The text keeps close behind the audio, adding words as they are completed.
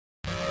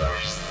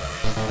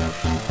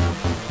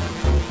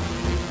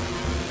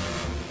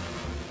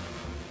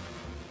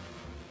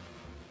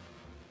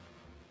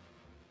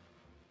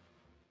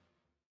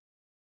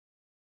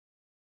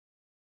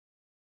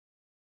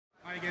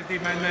Hi guys,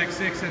 Dave MadMax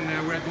 6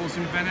 and we're at Goals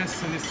in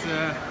Venice and it's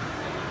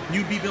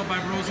new beat built by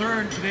Broser,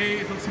 and today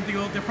it's something a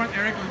little different.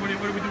 Eric, what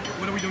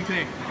are we doing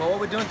today? Well, what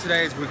we're doing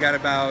today is we've got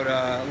about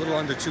a little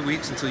under 2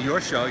 weeks until your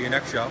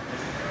next show,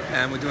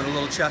 and we're doing a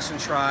little chest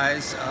and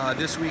tries.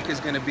 This week is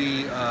going to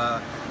be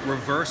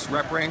reverse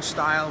rep range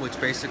style,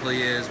 which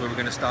basically is where we're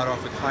going to start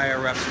off with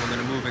higher reps and we're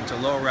going to move into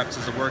lower reps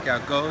as the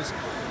workout goes.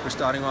 We're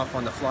starting off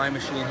on the fly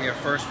machine here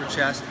first for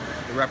chest.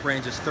 The rep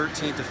range is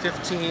 13 to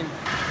 15.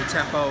 The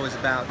tempo is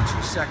about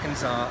 2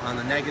 seconds on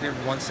the negative,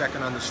 1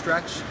 second on the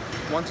stretch,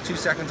 1 to 2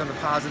 seconds on the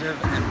positive,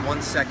 and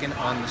 1 second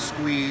on the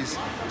squeeze.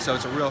 So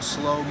it's a real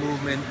slow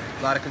movement,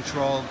 a lot of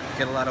control,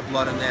 get a lot of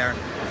blood in there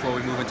before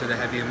we move into the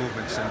heavier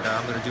movements. And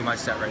I'm going to do my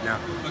set right now.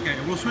 Okay,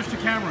 we'll switch to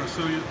camera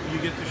so you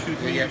get to shoot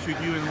me, shoot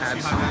you, and we'll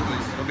Absolutely. see how that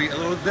goes. It'll be a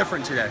little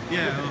different today.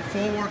 Yeah, a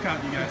full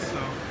workout, you guys.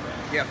 So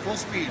yeah, full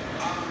speed.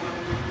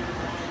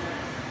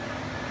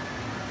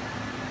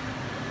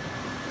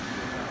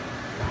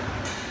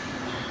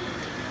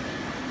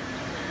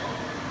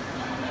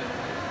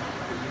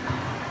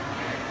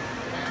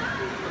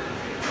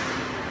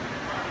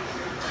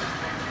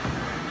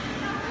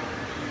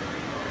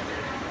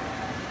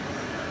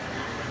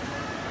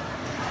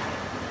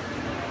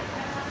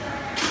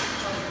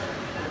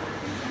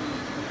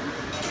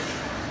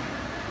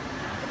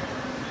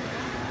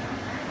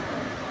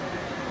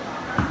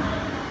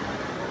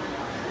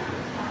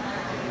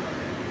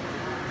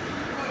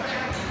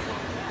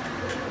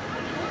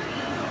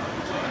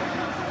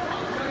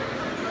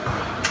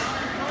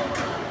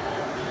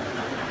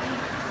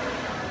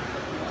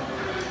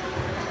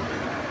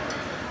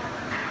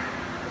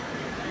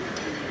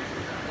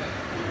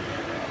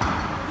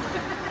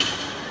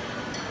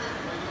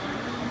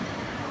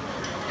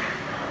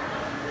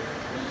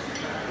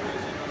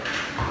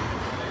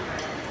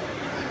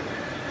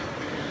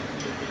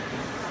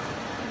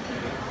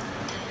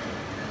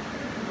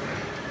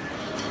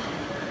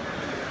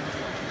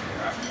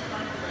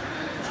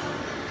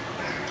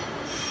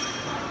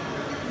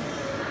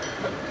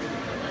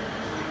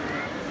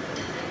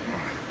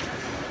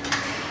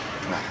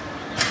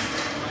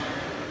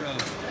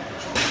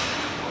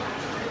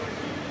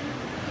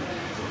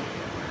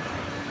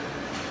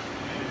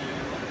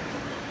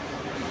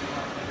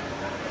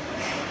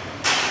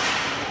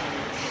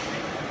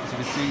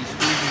 You can see,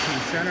 squeeze into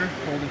the center,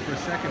 holding for a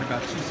second,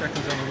 about 2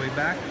 seconds on the way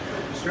back,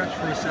 stretch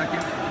for a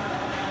second,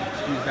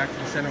 squeeze back to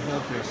the center,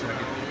 hold for a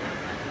second.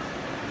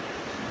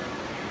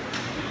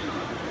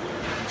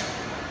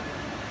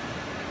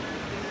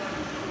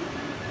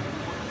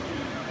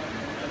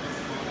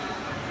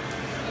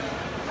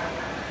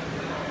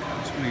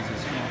 Squeeze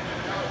is small.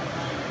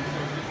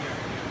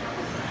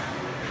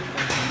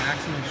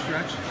 Maximum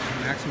stretch,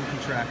 maximum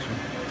contraction.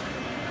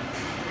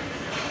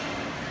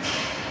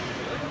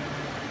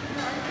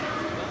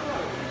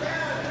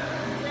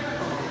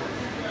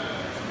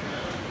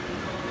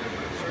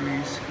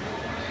 Squeeze.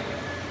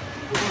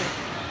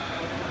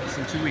 It's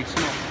in 2 weeks.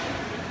 Come on.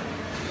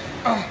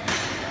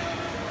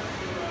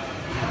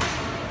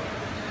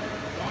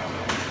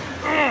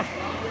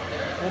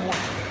 One more.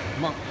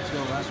 Come on. Let's go.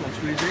 Last one.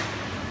 Squeeze it.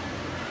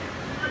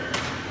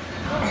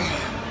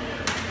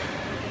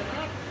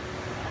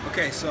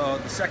 Okay, so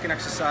the second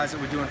exercise that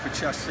we're doing for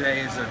chest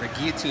today is the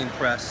guillotine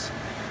press,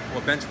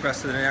 or bench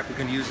press to the neck. We're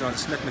going to use it on the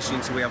Smith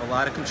machine, so we have a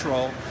lot of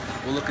control.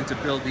 We're looking to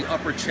build the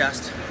upper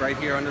chest right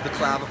here under the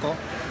clavicle.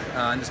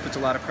 And this puts a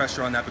lot of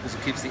pressure on that because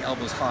it keeps the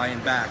elbows high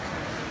and back.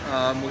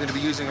 We're going to be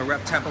using a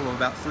rep tempo of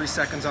about 3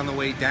 seconds on the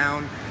way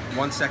down,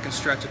 1 second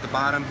stretch at the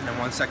bottom, and then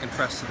 1 second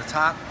press to the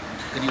top.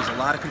 You're going to use a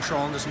lot of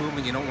control in this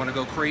movement. You don't want to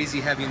go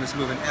crazy heavy in this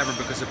movement ever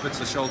because it puts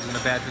the shoulders in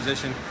a bad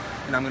position.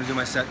 And I'm going to do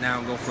my set now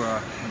and go for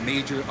a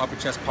major upper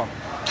chest pump.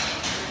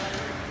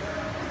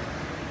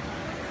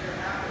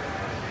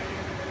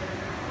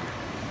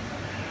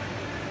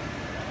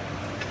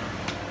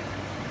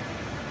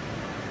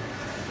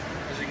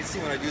 As you can see,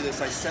 when I do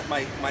this, I set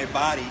my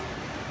body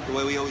the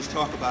way we always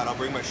talk about. I'll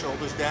bring my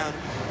shoulders down,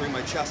 bring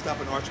my chest up,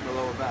 and arch my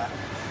lower back.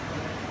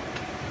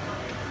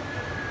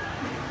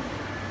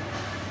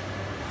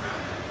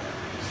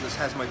 So this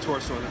has my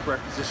torso in the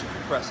correct position for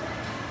pressing.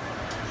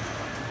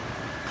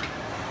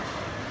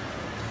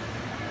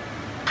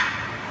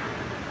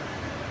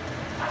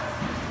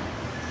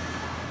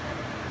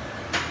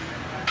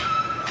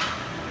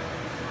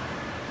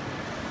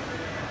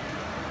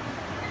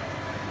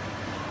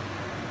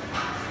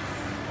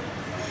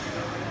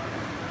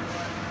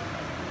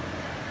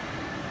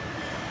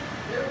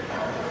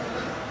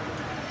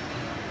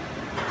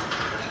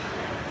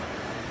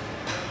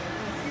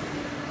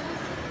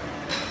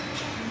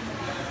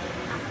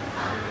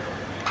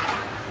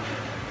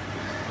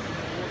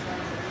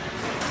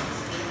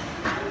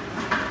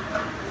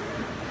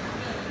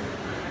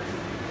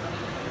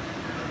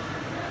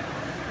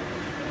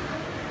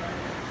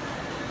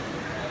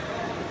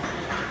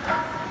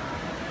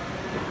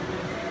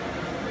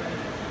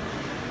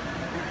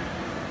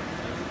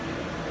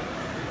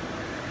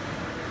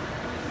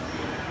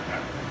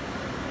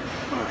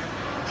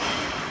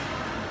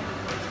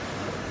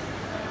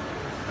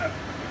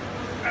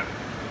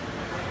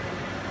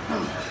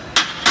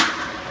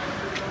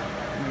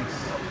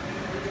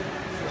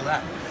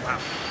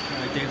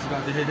 Alright, Dave's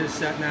about to hit his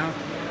set now.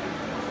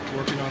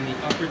 Working on the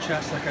upper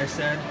chest, like I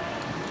said.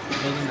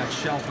 Building that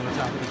shelf on the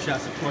top of the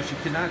chest. Of course, you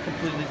cannot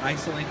completely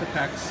isolate the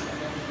pecs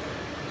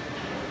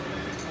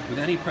with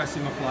any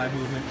pressing or fly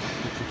movement,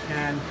 but you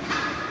can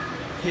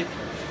hit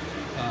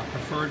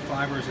preferred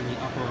fibers in the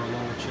upper or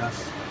lower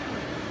chest,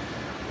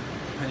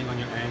 depending on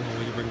your angle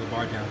where you bring the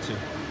bar down to.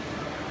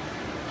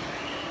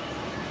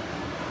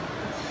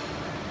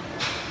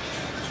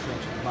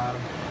 Stretch at the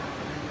bottom.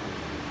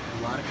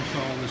 A lot of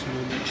control in this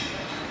movement.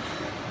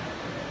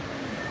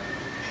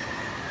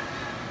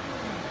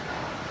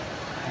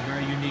 It's a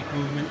very unique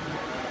movement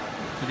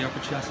for the upper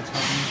chest. It's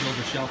helping me build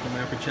a shelf in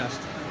my upper chest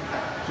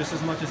just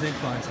as much as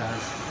inclines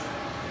has.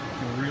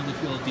 You can really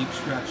feel a deep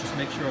stretch. Just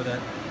make sure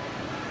that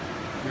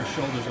your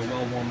shoulders are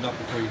well warmed up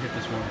before you hit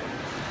this one.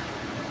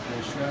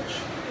 Little stretch,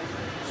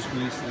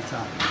 squeeze to the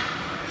top.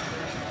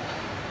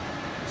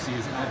 See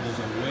his elbows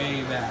are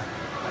way back.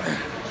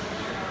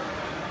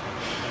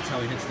 That's how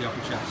he hits the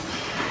upper chest.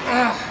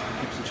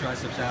 Keeps the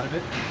triceps out of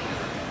it.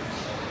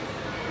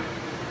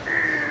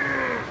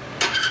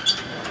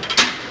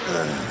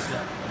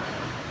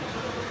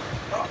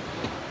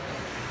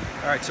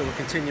 Alright, so we're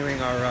continuing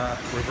our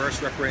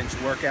reverse rep range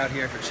workout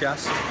here for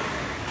chest.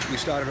 We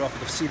started off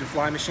with a seated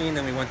fly machine,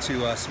 then we went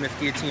to Smith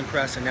guillotine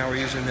press, and now we're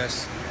using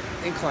this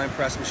incline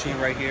press machine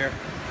right here.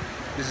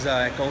 This is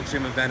at Gold's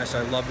Gym in Venice.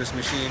 I love this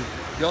machine.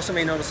 You also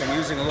may notice I'm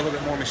using a little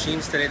bit more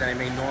machines today than I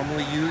may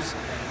normally use,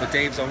 but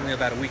Dave's only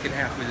about a week and a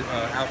half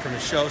out from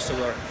his show, so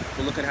we're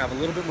looking to have a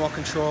little bit more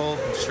control,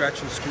 and stretch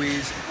and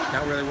squeeze,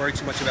 not really worry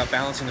too much about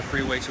balancing the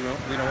free weight, so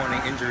we don't want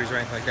any injuries or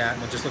anything like that,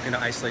 and we're just looking to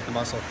isolate the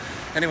muscle.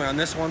 Anyway, on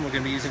this one, we're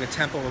going to be using a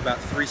tempo of about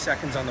 3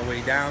 seconds on the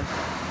way down,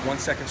 1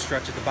 second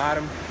stretch at the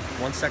bottom,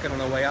 1 second on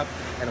the way up,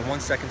 and a 1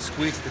 second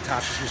squeeze at the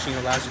top. This machine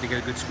allows you to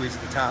get a good squeeze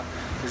at the top.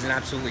 It's an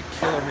absolutely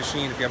killer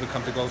machine if you ever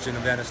come to Gold's Gym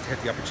in Venice to hit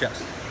the upper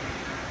chest.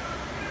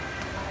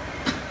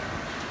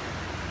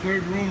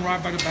 Third room,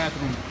 right by the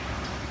bathroom.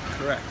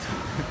 Correct.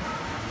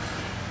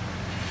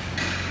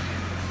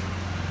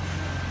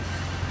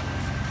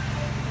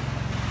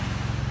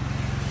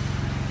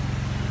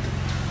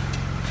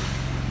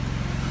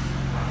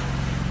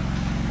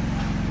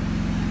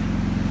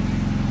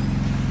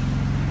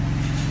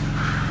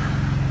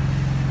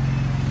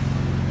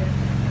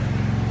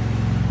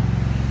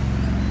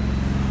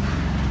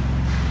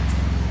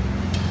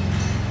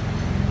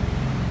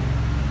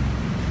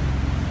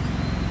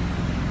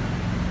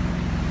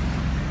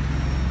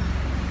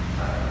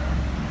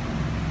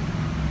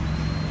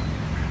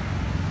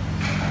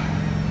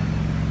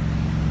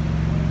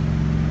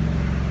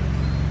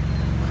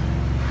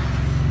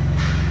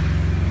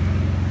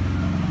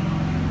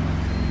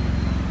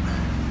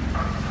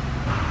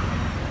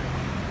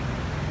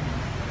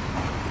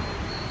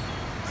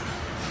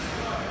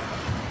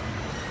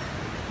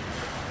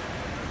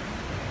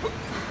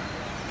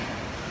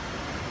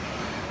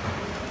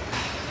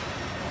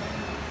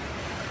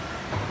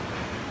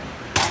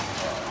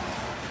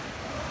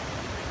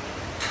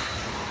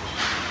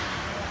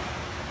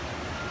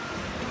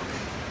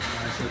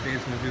 So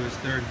Dave's going to do his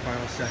third and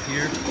final set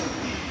here. Incline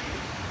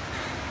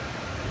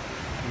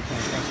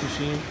press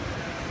machine.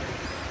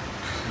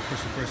 And push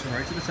the first one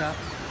right to the top.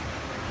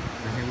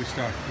 And here we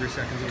start. 3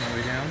 seconds on the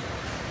way down. 1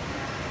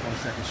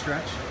 second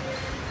stretch.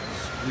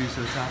 Squeeze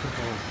to the top and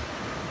hold.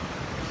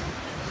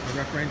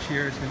 The rep range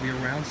here is going to be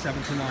around 7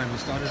 to 9.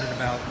 We started at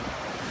about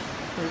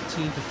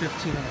 13 to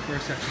 15 on the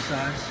first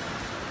exercise.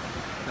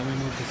 Then we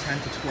moved to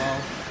 10 to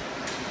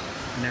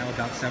 12. Now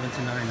about 7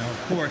 to 9. Now, of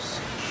course,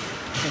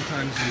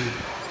 sometimes you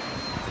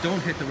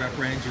don't hit the rep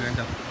range, you end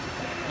up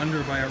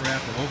under by a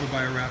rep or over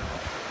by a rep.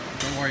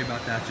 Don't worry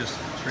about that, just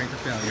straight to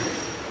failure.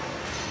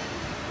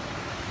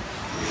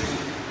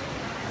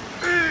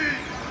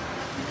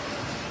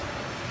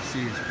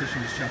 See, he's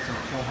pushing his chest up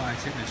so high,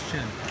 it's hitting his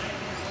chin.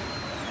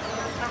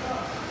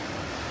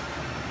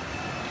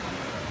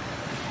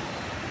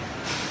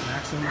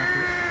 Maximum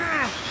effort.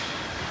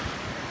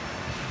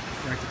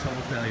 Right to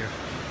total failure.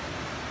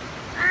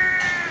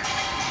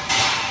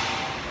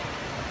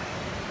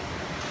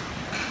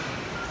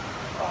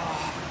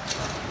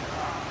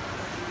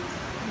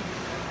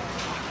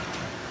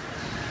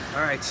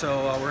 Alright,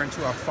 so we're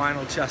into our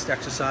final chest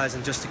exercise,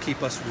 and just to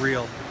keep us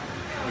real,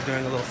 we're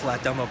doing a little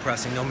flat dumbbell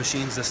pressing, no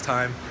machines this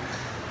time.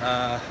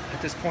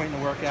 At this point in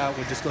the workout,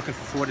 we're just looking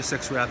for 4 to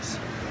 6 reps.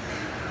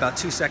 About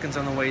 2 seconds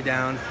on the way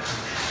down,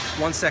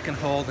 1 second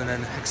hold, and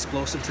then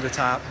explosive to the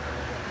top.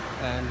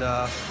 And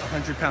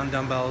 100-pound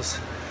dumbbells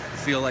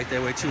feel like they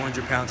weigh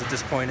 200 pounds at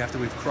this point after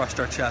we've crushed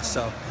our chest,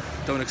 so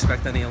don't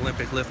expect any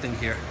Olympic lifting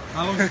here.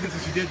 How long is it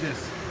since you did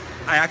this?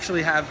 I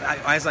actually have,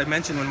 as I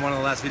mentioned in one of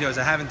the last videos,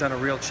 I haven't done a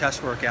real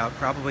chest workout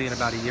probably in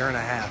about 1.5 years.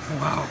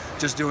 Wow.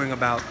 Just doing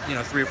about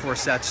 3 or 4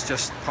 sets,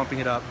 just pumping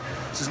it up.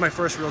 This is my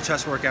first real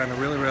chest workout in a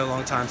really, really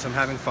long time, so I'm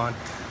having fun.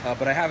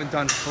 But I haven't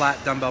done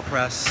flat dumbbell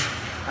press.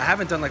 I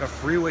haven't done like a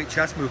free weight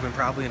chest movement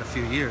probably in a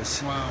few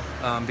years.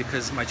 Wow.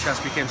 Because my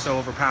chest became so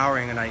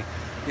overpowering, and I'm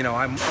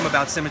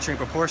about symmetry and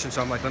proportion,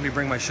 so I'm like, let me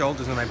bring my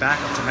shoulders and my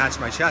back up to match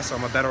my chest, so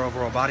I'm a better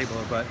overall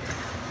bodybuilder. But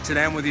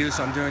today I'm with you,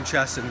 so I'm doing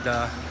chest, and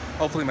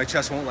Hopefully my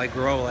chest won't like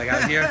grow like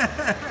out here.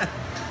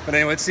 But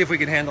anyway, let's see if we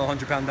can handle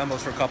 100-pound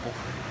dumbbells for a couple.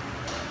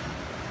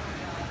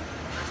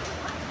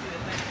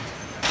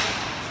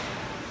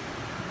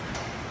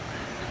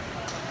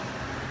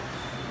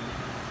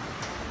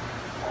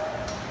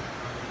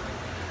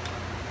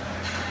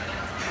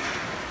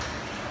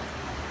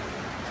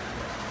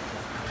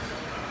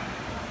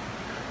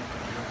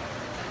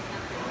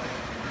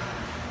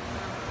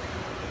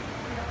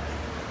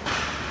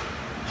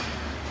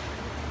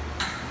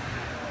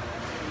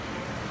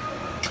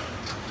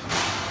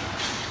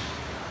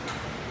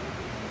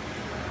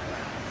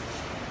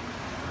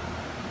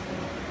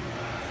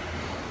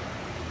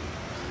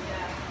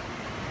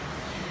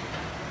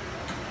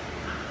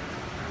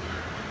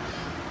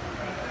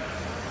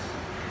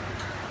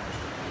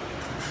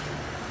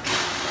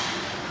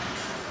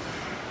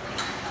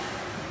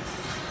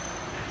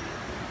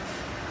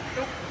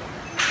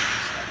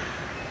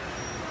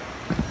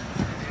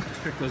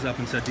 Picked those up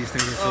and said these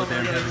things are so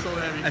damn heavy. So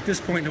heavy. At this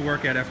point in the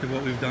workout, after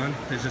what we've done,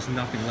 there's just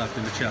nothing left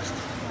in the chest.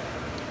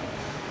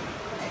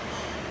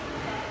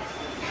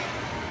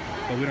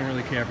 But we don't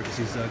really care because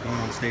he's going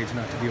on stage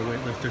not to be a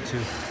weightlifter,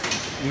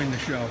 to win the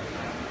show.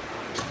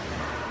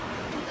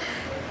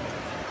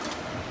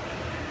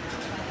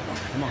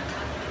 Come on.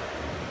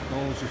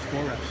 Goal is just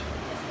 4 reps.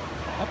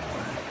 Up.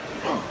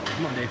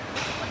 Come on, Dave.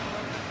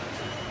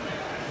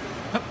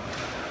 Up.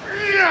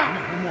 Come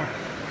on, one more.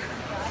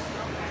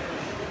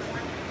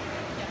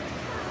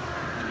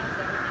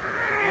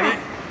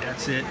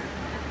 That's it.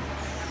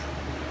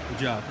 Good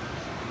job.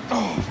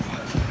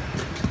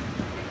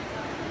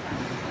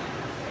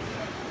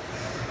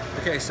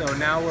 Okay, so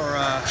now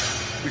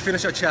we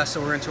finished our chest,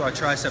 so we're into our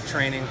tricep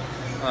training.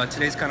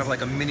 Today's kind of like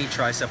a mini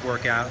tricep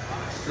workout.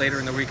 Later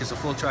in the week is a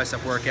full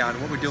tricep workout.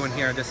 And what we're doing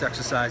here, this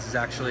exercise is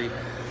actually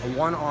a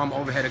 1-arm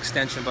overhead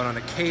extension, but on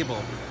a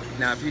cable.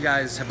 Now, if you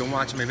guys have been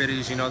watching my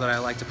videos, you know that I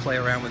like to play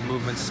around with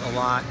movements a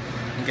lot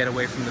and get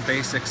away from the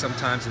basics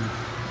sometimes, and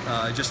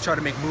just try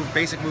to make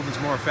basic movements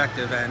more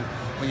effective. And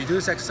when you do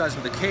this exercise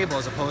with a cable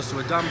as opposed to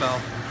a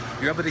dumbbell,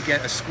 you're able to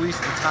get a squeeze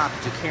at the top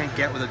that you can't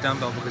get with a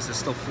dumbbell because there's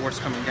still force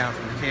coming down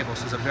from the cable.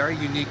 So it's a very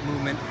unique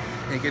movement,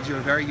 and it gives you a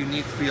very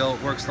unique feel.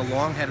 It works the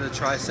long head of the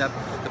tricep,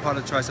 the part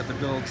of the tricep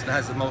that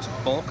has the most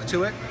bulk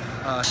to it.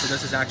 So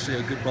this is actually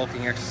a good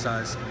bulking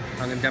exercise.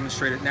 I'm going to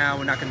demonstrate it now.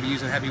 We're not going to be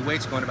using heavy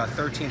weights. We're going about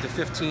 13 to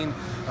 15,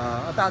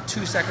 about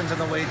 2 seconds on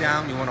the way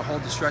down. You want to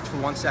hold the stretch for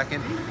 1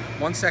 second,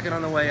 1 second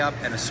on the way up,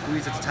 and a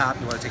squeeze at the top.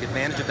 You want to take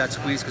advantage of that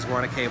squeeze because we're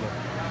on a cable.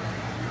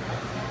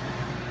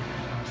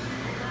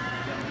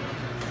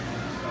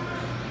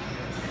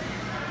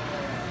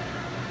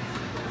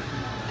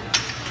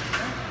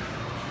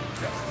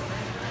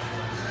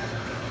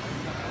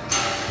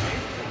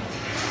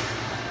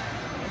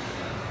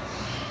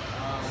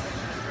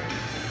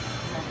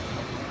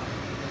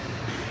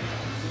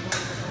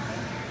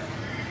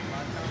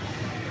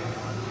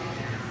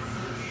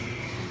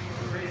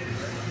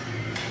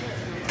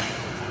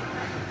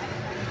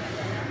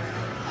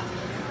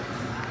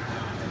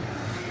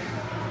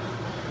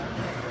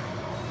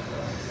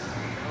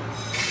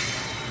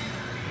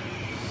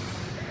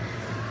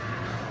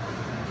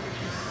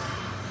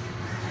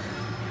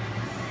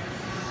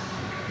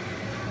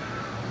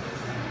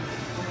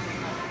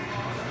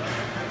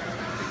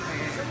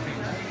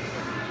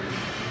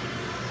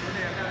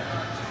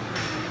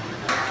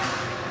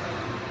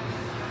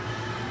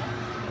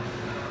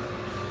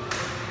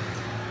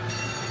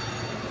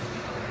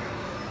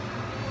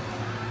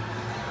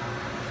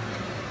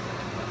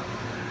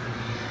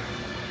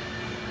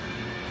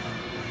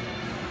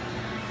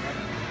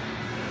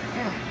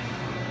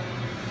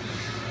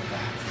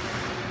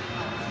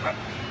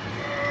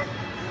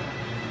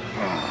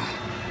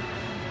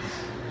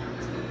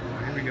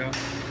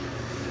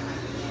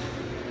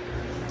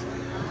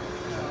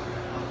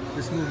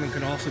 This movement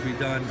can also be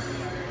done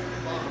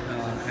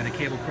at a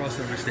cable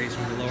crossover station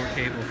with a lower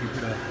cable. If you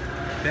put a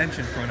bench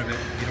in front of it,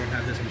 you don't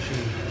have this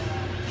machine,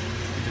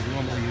 which is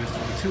normally used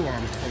for the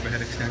 2-arm overhead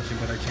extension,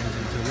 but I changed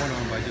it to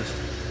 1-arm by just,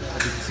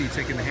 as you can see,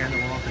 taking the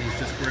handle off, and he's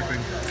just gripping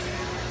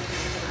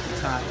the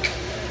top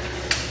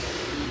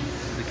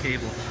of the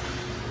cable.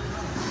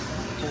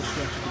 Full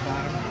stretch at the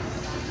bottom,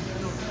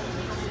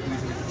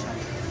 squeezing at the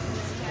top.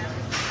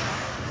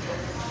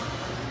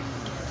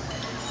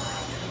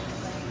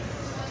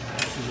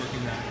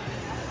 Working that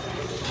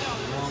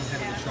long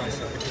head of the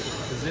tricep.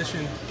 The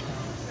position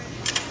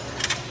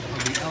of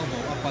the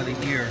elbow up by the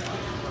ear,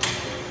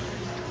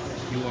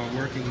 you are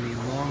working the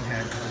long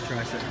head of the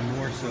tricep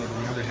more so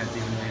than the other heads,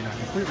 even though you're not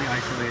completely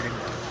isolating,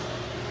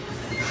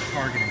 you're just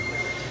targeting.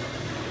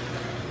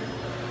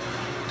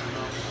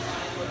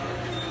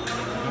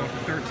 Going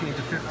from 13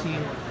 to 15,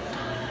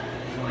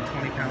 there's only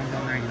 20 pounds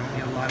on there, you don't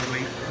need a lot of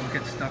weight, don't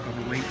get stuck on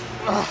the weight.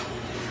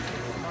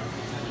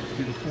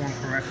 Do the form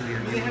correctly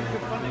and you will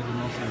make the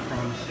most of the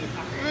promise. Get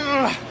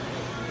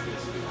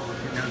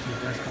down to the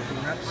last couple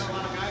of reps.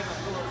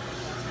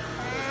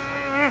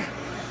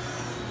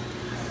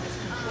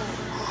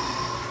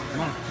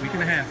 Come on, week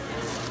and a half.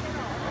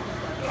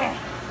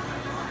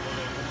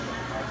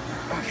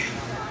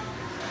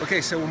 Okay. Okay,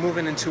 so we're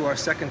moving into our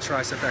second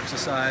tricep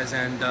exercise,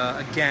 and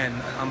again,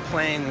 I'm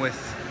playing with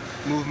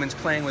movements,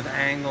 playing with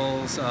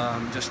angles,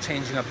 just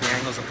changing up the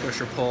angles of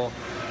push or pull.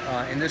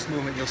 In this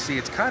movement, you'll see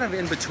it's kind of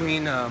in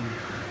between,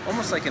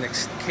 almost like a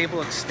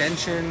cable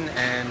extension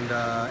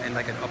and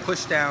like a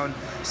push down,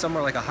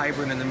 somewhere like a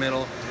hybrid in the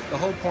middle. The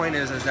whole point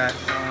is that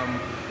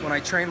when I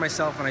train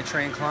myself, when I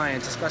train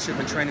clients, especially if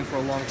I've been training for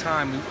a long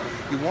time,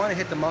 you want to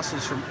hit the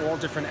muscles from all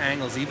different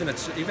angles, even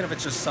if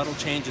it's just subtle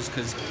changes,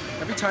 because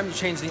every time you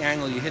change the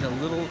angle, you hit a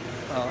little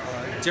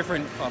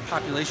different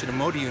population of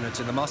motor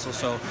units in the muscle,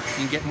 so you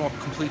can get more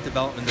complete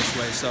development this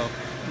way. So,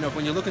 you know,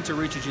 when you're looking to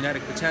reach your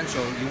genetic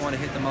potential, you want to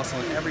hit the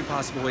muscle in every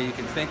possible way you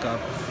can think of.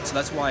 So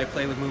that's why I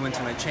play with movements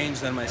and I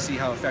change them. I see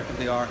how effective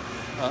they are.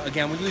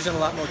 Again, we're using a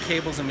lot more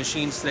cables and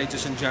machines today,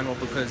 just in general,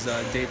 because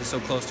Dave is so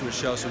close to his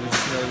show, so we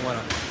just really want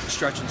to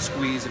stretch and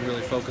squeeze and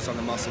really focus on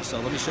the muscle. So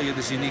let me show you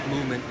this unique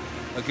movement.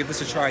 Give this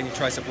a try in your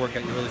tricep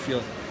workout. You really feel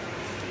it.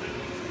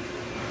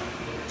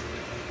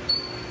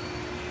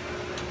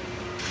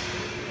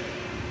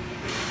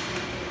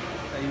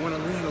 Now you want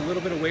to lean a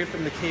little bit away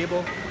from the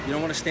cable. You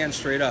don't want to stand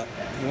straight up.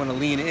 You want to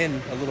lean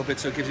in a little bit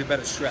so it gives you a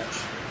better stretch.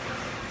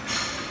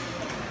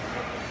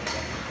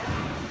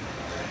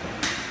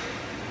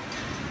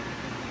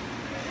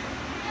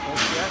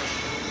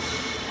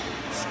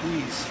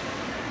 Squeeze.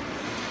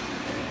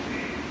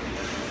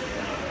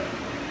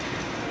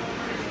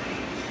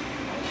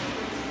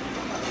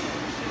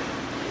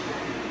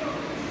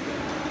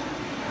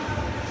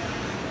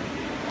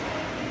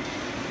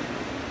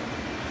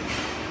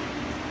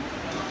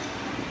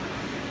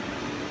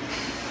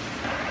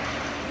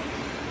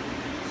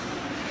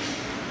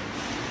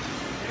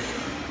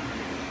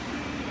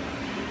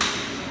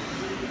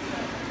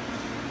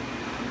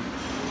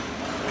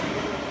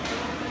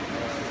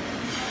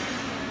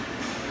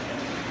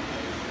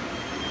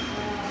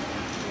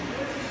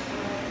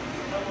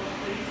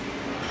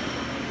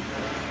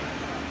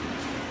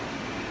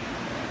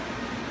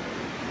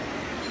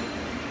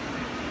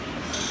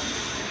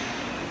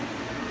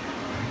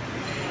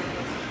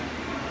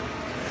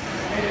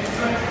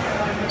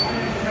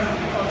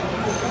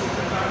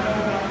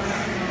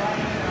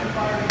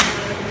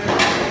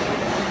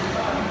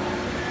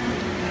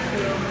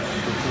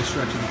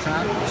 Stretch at the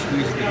top,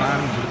 squeeze at the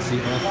bottom. You can see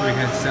all three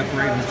heads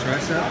separating the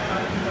tricep.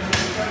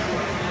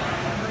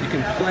 You can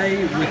play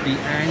with the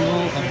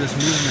angle of this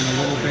movement a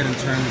little bit in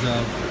terms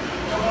of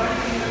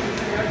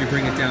if you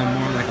bring it down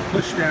more like a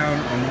push down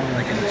or more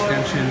like an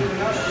extension,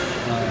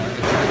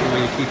 exactly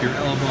where you keep your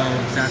elbow,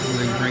 exactly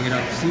where you bring it up,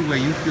 see where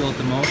you feel it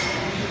the most,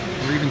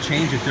 or even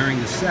change it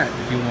during the set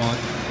if you want.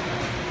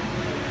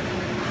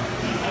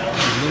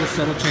 There's little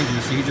subtle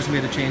changes. So you just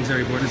made a change there,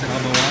 he brought his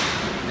elbow up,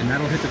 and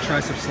that'll hit the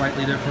tricep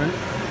slightly different.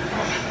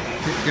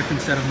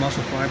 Different set of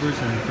muscle fibers,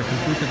 and for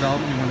complete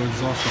development you want to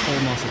exhaust the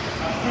whole muscle.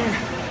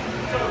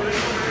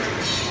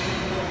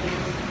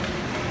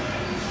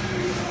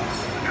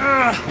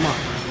 Come on,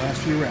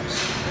 last few reps.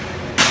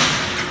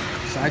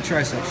 Side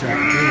tricep shot.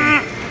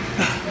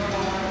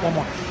 One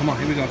more. Come on,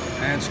 here we go.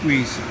 And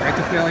squeeze. Right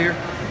to failure.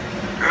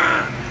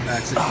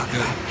 That's it.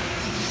 Good.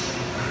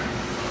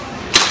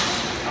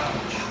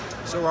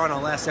 So we're on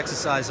our last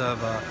exercise of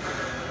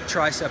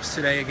triceps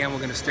today. Again, we're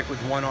going to stick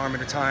with one arm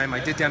at a time. I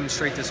did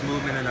demonstrate this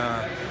movement in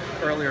an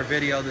earlier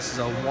video. This is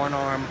a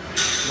one-arm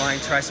lying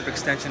tricep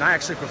extension. I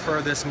actually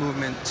prefer this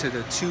movement to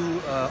the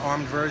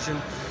two-armed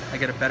version. I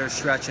get a better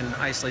stretch and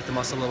isolate the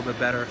muscle a little bit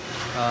better.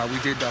 We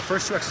did our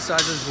first two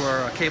exercises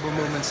were cable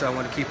movements, so I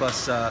want to keep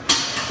us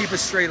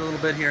straight a little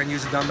bit here and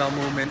use a dumbbell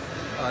movement.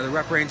 The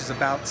rep range is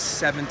about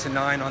 7 to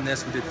 9 on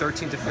this. We did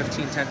 13 to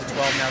 15, 10 to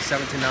 12, now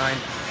 7 to 9.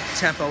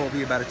 Tempo will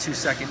be about a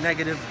 2-second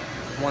negative.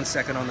 1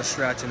 second on the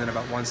stretch, and then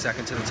about 1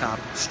 second to the top.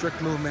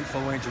 Strict movement,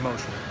 full range of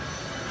motion.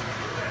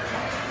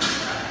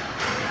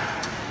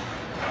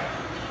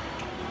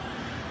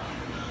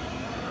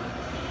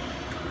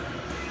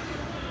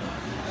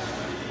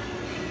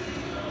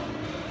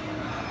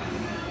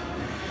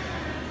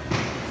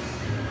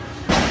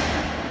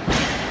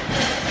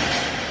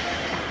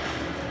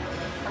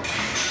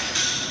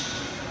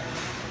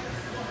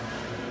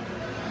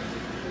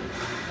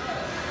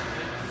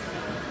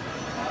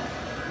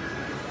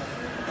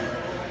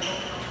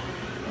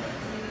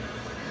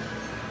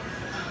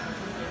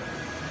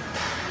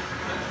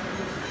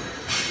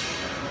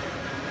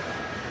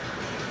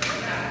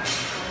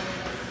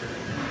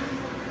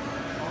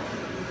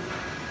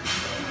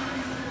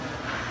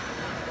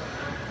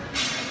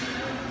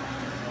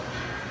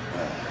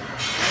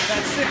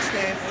 That's 6,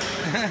 Dave.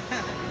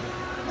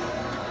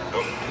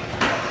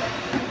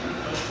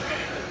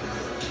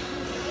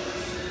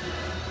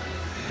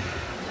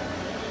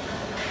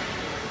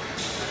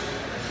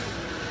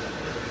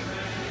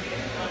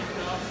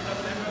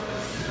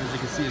 As you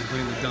can see, he's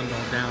putting the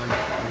dumbbell down on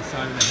the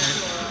side of the head.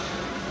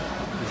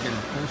 He's getting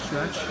a full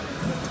stretch.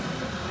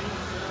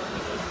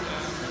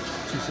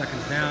 2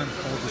 seconds down,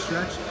 hold the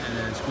stretch, and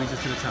then squeeze it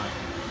to the top.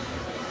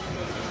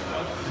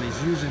 And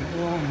he's using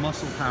all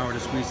muscle power to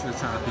squeeze to the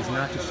top. He's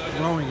not just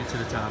throwing it to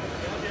the top.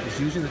 He's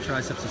using the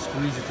triceps to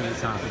squeeze it to the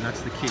top, and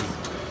that's the key.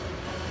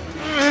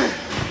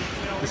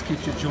 This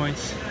keeps your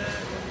joints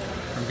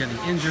from getting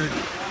injured.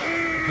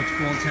 It puts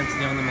full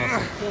intensity on the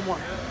muscle. One more.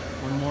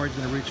 One more, he's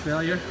going to reach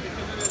failure.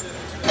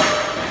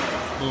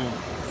 Boom.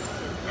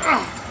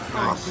 Oh,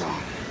 Nice.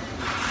 God.